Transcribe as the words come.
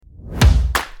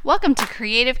Welcome to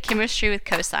Creative Chemistry with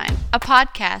Cosine, a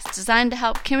podcast designed to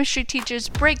help chemistry teachers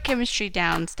break chemistry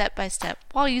down step by step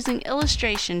while using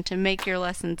illustration to make your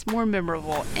lessons more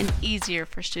memorable and easier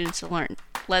for students to learn.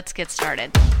 Let's get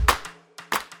started.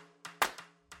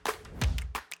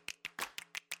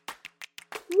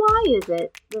 Why is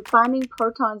it that finding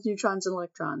protons, neutrons, and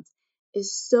electrons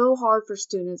is so hard for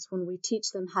students when we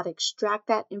teach them how to extract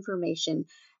that information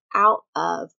out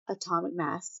of atomic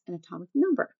mass and atomic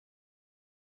number?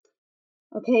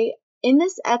 Okay, in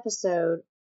this episode,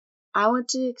 I want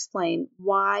to explain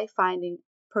why finding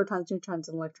protons, neutrons,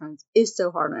 and electrons is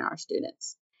so hard on our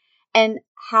students, and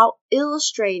how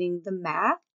illustrating the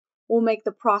math will make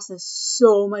the process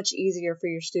so much easier for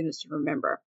your students to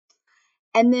remember.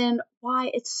 And then why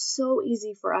it's so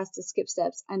easy for us to skip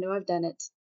steps. I know I've done it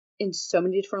in so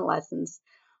many different lessons,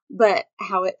 but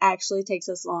how it actually takes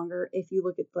us longer if you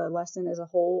look at the lesson as a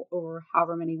whole over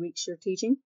however many weeks you're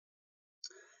teaching.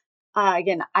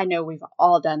 Again, I know we've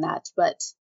all done that, but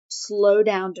slow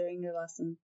down during your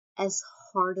lesson, as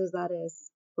hard as that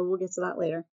is, but we'll get to that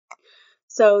later.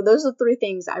 So those are the three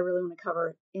things I really want to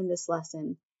cover in this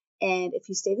lesson. And if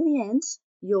you stay to the end,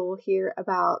 you'll hear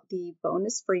about the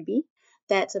bonus freebie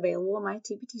that's available in my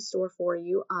TPT store for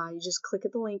you. You just click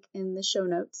at the link in the show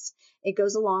notes. It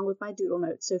goes along with my doodle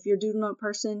notes. So if you're a doodle note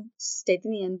person, stay to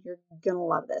the end. You're going to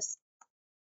love this.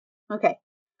 Okay,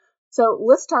 so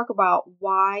let's talk about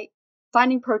why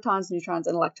finding protons, neutrons,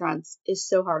 and electrons is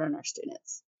so hard on our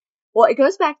students. Well, it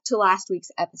goes back to last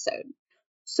week's episode.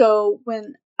 So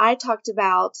when I talked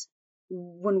about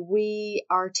when we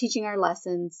are teaching our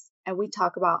lessons and we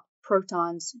talk about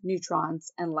protons,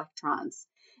 neutrons, and electrons,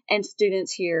 and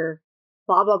students hear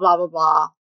blah, blah, blah, blah, blah,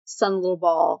 some little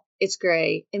ball, it's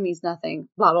gray, it means nothing,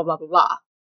 blah, blah, blah, blah,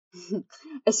 blah,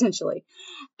 essentially.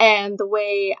 And the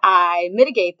way I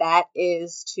mitigate that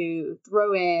is to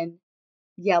throw in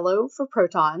yellow for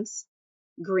protons,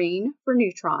 green for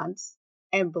neutrons,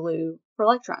 and blue for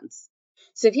electrons.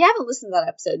 So if you haven't listened to that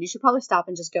episode, you should probably stop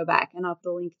and just go back, and I'll put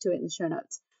a link to it in the show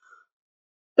notes.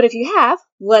 But if you have,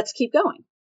 let's keep going.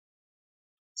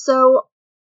 So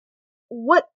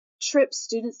what trips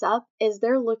students up is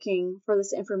they're looking for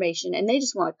this information and they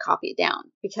just want to copy it down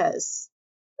because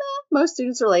most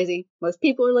students are lazy. Most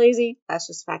people are lazy. That's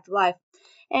just a fact of life.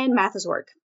 And math is work.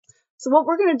 So what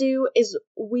we're going to do is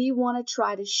we want to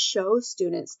try to show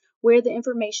students where the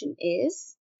information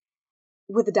is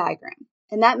with a diagram.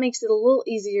 And that makes it a little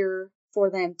easier for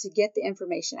them to get the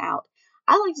information out.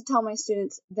 I like to tell my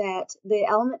students that the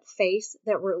element face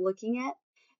that we're looking at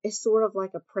is sort of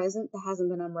like a present that hasn't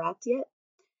been unwrapped yet.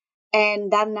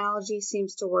 And that analogy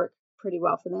seems to work pretty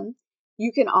well for them.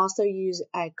 You can also use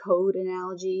a code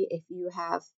analogy if you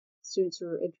have students who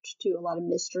are interested in a lot of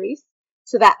mysteries.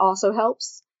 So that also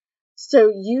helps.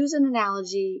 So use an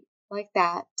analogy like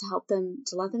that to help them,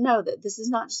 to let them know that this is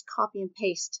not just copy and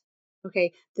paste.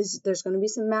 Okay, there's going to be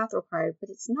some math required,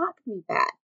 but it's not going to be bad.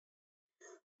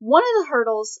 One of the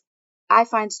hurdles I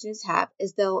find students have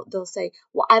is they'll say,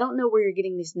 well, I don't know where you're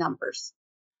getting these numbers.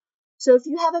 So if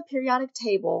you have a periodic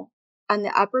table on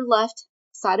the upper left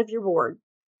side of your board,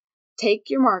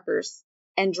 take your markers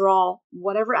and draw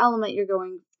whatever element you're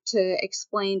going to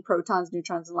explain protons,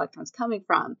 neutrons, and electrons coming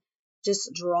from.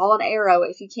 Just draw an arrow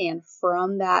if you can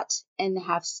from that and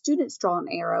have students draw an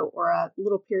arrow or a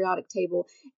little periodic table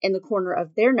in the corner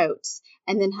of their notes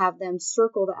and then have them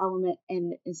circle the element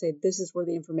and say, this is where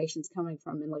the information is coming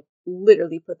from, and like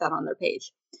literally put that on their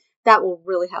page. That will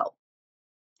really help.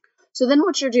 So then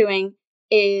what you're doing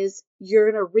is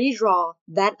you're going to redraw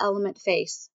that element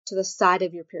face to the side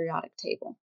of your periodic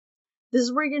table. This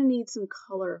is where you're going to need some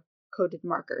color-coded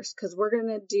markers because we're going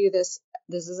to do this.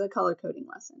 This is a color coding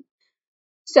lesson.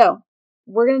 So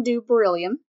we're going to do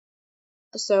beryllium.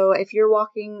 So if you're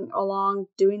walking along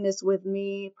doing this with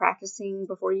me, practicing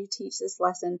before you teach this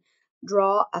lesson,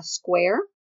 draw a square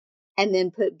and then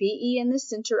put BE in the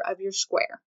center of your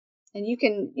square. And you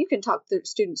can talk to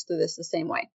students through this the same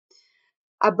way.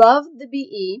 Above the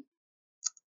BE,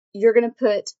 you're going to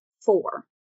put 4.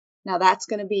 Now that's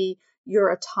going to be your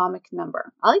atomic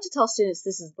number. I like to tell students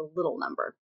this is the little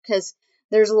number because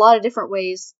there's a lot of different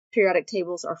ways periodic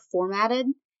tables are formatted.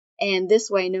 And this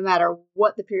way, no matter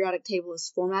what the periodic table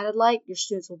is formatted like, your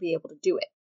students will be able to do it.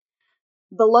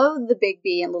 Below the big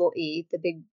B and little e,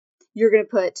 you're going to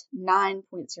put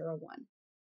 9.01.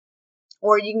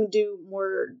 Or you can do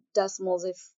more decimals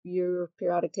if your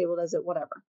periodic table does it,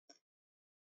 whatever.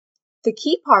 The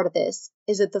key part of this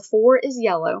is that the 4 is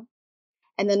yellow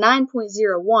and the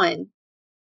 9.01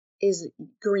 is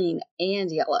green and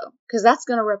yellow because that's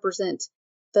going to represent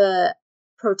the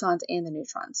protons and the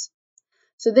neutrons.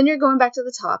 So then you're going back to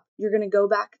the top. You're going to go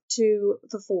back to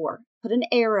the 4, put an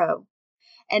arrow,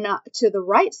 and to the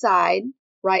right side,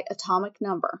 write atomic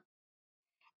number.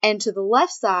 And to the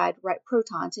left side, write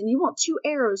protons. And you want 2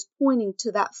 arrows pointing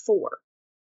to that 4.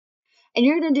 And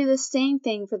you're going to do the same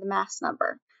thing for the mass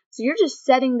number. So you're just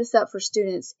setting this up for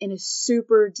students in a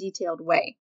super detailed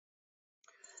way.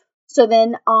 So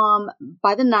then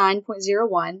by the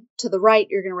 9.01, to the right,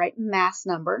 you're going to write mass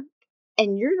number.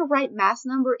 And you're going to write mass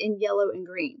number in yellow and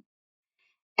green.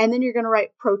 And then you're going to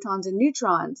write protons and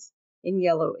neutrons in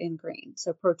yellow and green.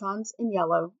 So protons in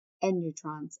yellow and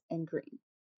neutrons in green.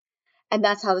 And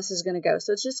that's how this is going to go.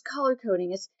 So it's just color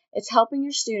coding. It's helping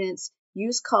your students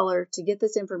use color to get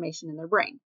this information in their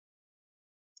brain.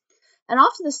 And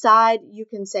off to the side, you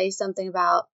can say something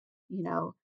about,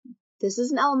 this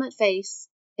is an element face.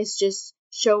 It's just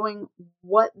showing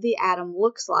what the atom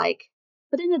looks like,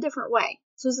 but in a different way.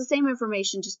 So it's the same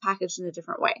information, just packaged in a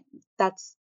different way.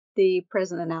 That's the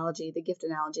present analogy, the gift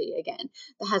analogy, again,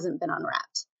 that hasn't been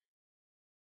unwrapped.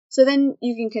 So then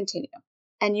you can continue.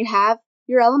 And you have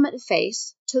your element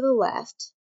face to the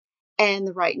left and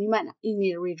the right. And you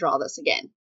need to redraw this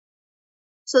again.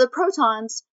 So the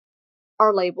protons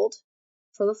are labeled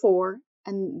for the 4,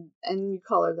 and you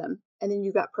color them. And then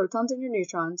you've got protons and your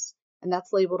neutrons, and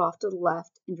that's labeled off to the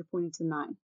left, and you're pointing to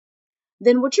 9.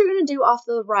 Then what you're going to do off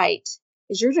to the right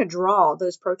is you're going to draw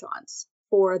those protons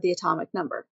for the atomic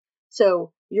number.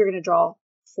 So you're going to draw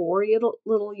 4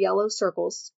 little yellow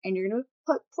circles, and you're going to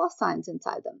put plus signs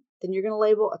inside them. Then you're going to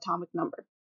label atomic number.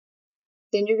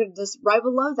 Then you're going to just right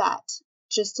below that,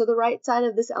 just to the right side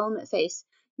of this element face,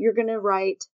 you're going to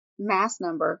write mass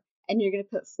number, and you're going to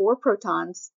put 4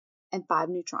 protons and 5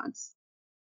 neutrons.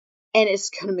 And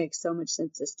it's going to make so much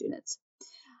sense to students.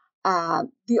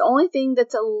 The only thing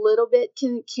that's a little bit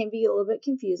can be a little bit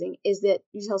confusing is that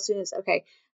you tell students, okay,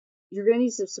 you're going to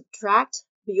need to subtract,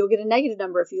 but you'll get a negative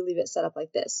number if you leave it set up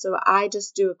like this. So I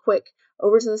just do a quick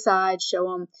over to the side,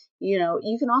 show them,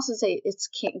 you can also say it's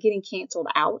getting canceled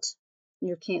out.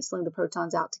 You're canceling the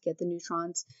protons out to get the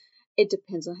neutrons. It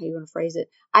depends on how you want to phrase it.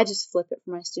 I just flip it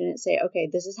for my students, say, okay,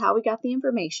 this is how we got the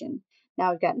information.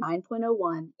 Now we've got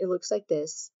 9.01. It looks like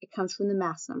this. It comes from the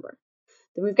mass number.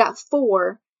 Then we've got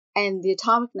 4 and the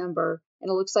atomic number,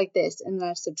 and it looks like this, and then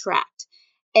I subtract.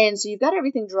 And so you've got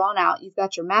everything drawn out. You've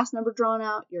got your mass number drawn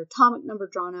out, your atomic number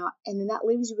drawn out, and then that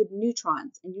leaves you with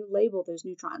neutrons, and you label those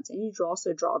neutrons, and you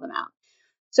also draw them out.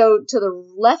 So to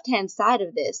the left-hand side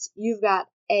of this, you've got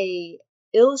a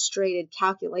illustrated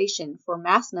calculation for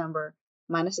mass number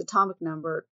minus atomic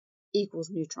number equals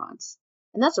neutrons.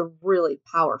 And that's a really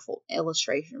powerful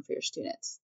illustration for your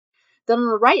students. Then on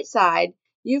the right side,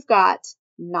 you've got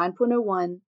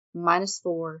 9.01 minus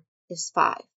 4 is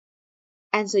 5.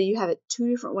 And so you have it 2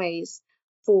 different ways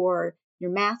for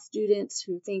your math students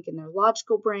who think in their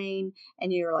logical brain,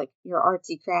 and you're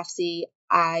artsy craftsy.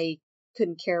 I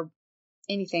couldn't care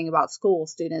anything about school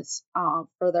students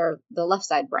for the left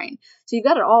side brain. So you've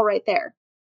got it all right there.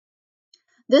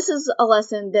 This is a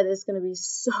lesson that is going to be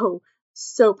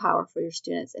so powerful for your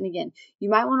students. And again, you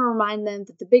might want to remind them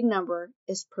that the big number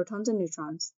is protons and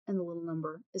neutrons, and the little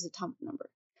number is atomic number.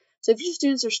 So if your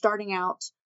students are starting out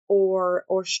or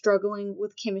struggling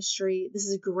with chemistry, this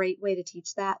is a great way to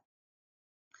teach that.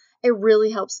 It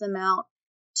really helps them out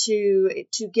to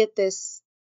get this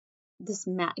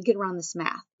math, get around this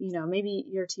math. Maybe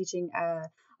you're teaching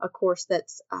a course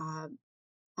that's I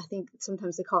think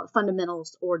sometimes they call it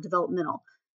fundamentals or developmental,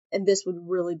 and this would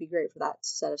really be great for that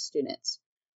set of students.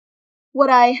 What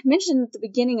I mentioned at the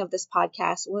beginning of this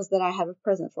podcast was that I have a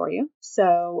present for you.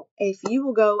 So if you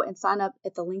will go and sign up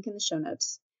at the link in the show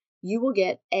notes, you will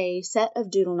get a set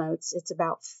of doodle notes. It's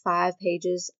about 5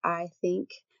 pages, I think.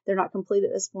 They're not complete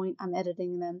at this point. I'm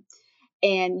editing them.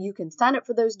 And you can sign up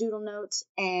for those doodle notes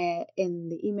in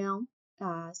the email.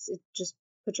 So just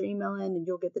put your email in and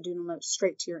you'll get the doodle notes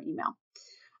straight to your email.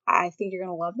 I think you're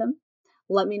going to love them.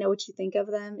 Let me know what you think of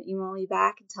them. Email me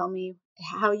back and tell me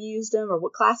how you used them or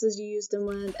what classes you used them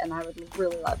with, and I would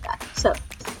really love that. So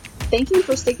thank you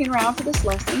for sticking around for this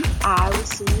lesson. I will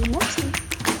see you next week.